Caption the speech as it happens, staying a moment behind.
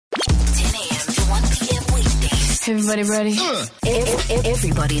Everybody ready?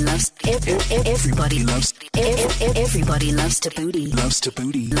 Everybody loves Thabooty.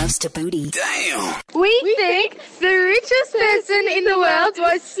 Loves Thabooty. Damn. We think the richest person in the world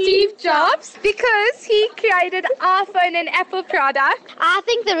was Steve Jobs because he created iPhone and Apple product. I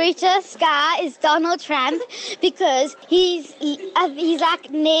think the richest guy is Donald Trump because he's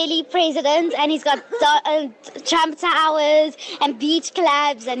like nearly president and he's got Trump towers and beach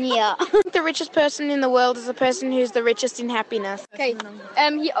clubs and yeah. The richest person in the world is the person who's the richest in happiness. Okay,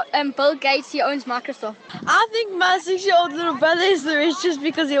 Bill Gates, he owns Microsoft. I think my 6-year-old little brother is the richest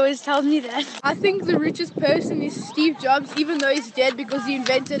because he always tells me that. I think the richest person is Steve Jobs, even though he's dead because he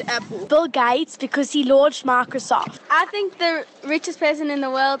invented Apple. Bill Gates because he launched Microsoft. I think the richest person in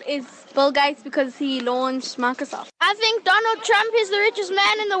the world is Bill Gates because he launched Microsoft. I think Donald Trump is the richest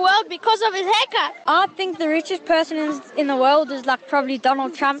man in the world because of his haircut. I think the richest person in the world is like probably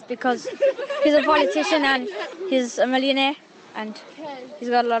Donald Trump because he's a politician and he's a millionaire and he's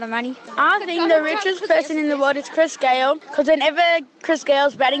got a lot of money. I think the richest person in the world is Chris Gale because whenever Chris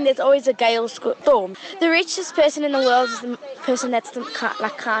Gale's batting, there's always a gale storm. The richest person in the world is the person that's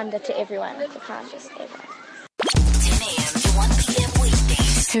kinder to everyone. The kindest everyone. 10 a.m. to 1 p.m.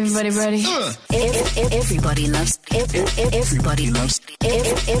 weekdays. Everybody ready? Everybody loves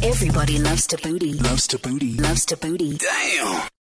Thabooty. Loves Thabooty. Damn.